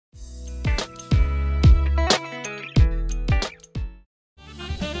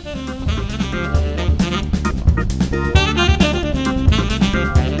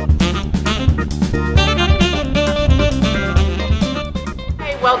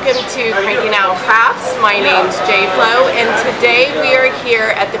welcome to Crankin Out Crafts. My name's JFlo, and today we are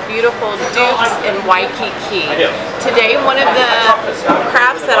here at the beautiful Duke's in Waikiki. Today one of the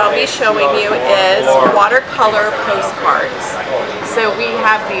crafts that I'll be showing you is watercolor postcards. So we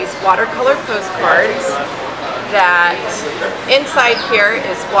have these watercolor postcards that inside here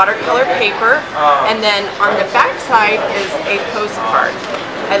is watercolor paper, and then on the back side is a postcard.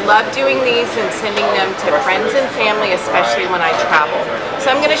 I love doing these and sending them to friends and family, especially when I travel.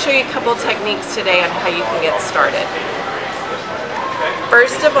 So I'm going to show you a couple techniques today on how you can get started.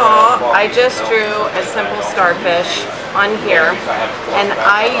 First of all, I just drew a simple starfish on here, and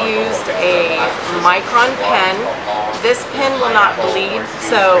I used a micron pen. This pen will not bleed,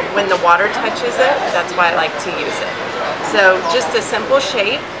 so when the water touches it, that's why I like to use it. So just a simple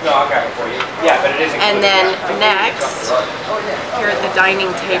shape. And then next, here at the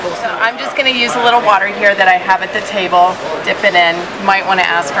dining table. So I'm just going to use a little water here that I have at the table, dip it in. You might want to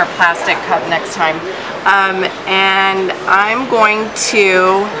ask for a plastic cup next time. And I'm going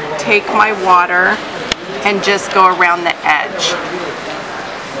to take my water and just go around the edge.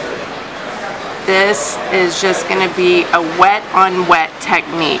 This is just going to be a wet on wet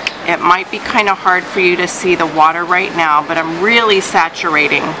technique. It might be kind of hard for you to see the water right now, but I'm really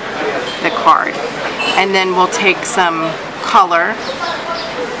saturating the card. And then we'll take some color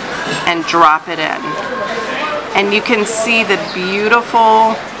and drop it in. And you can see the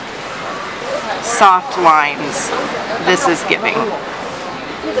beautiful soft lines this is giving.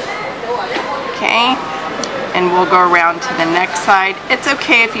 Okay, and we'll go around to the next side. It's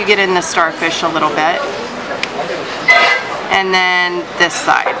okay if you get in the starfish a little bit. And then this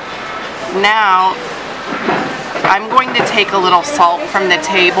side. Now, I'm going to take a little salt from the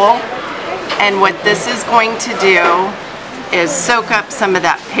table, and what this is going to do is soak up some of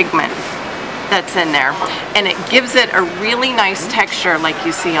that pigment that's in there, and it gives it a really nice texture like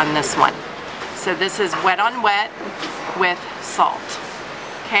you see on this one. So this is wet on wet with salt.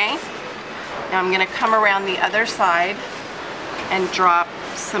 Okay? Now I'm going to come around the other side and drop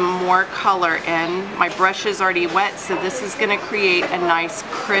some more color in. My brush is already wet, so this is going to create a nice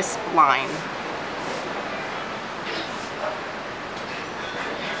crisp line.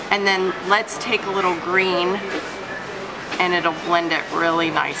 And then let's take a little green, and it'll blend it really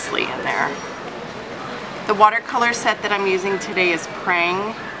nicely in there. The watercolor set that I'm using today is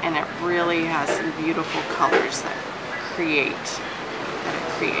Prang, and it really has some beautiful colors that it creates.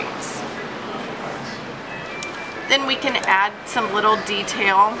 Then we can add some little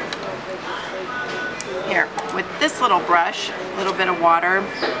detail here with this little brush, a little bit of water,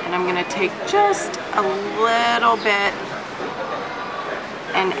 and I'm going to take just a little bit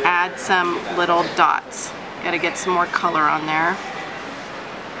and add some little dots. Got to get some more color on there,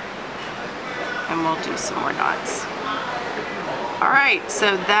 and we'll do some more dots. Alright,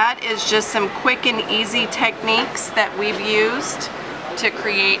 so that is just some quick and easy techniques that we've used to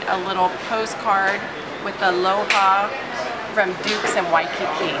create a little postcard with aloha from Duke's in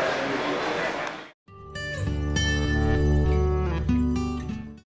Waikiki.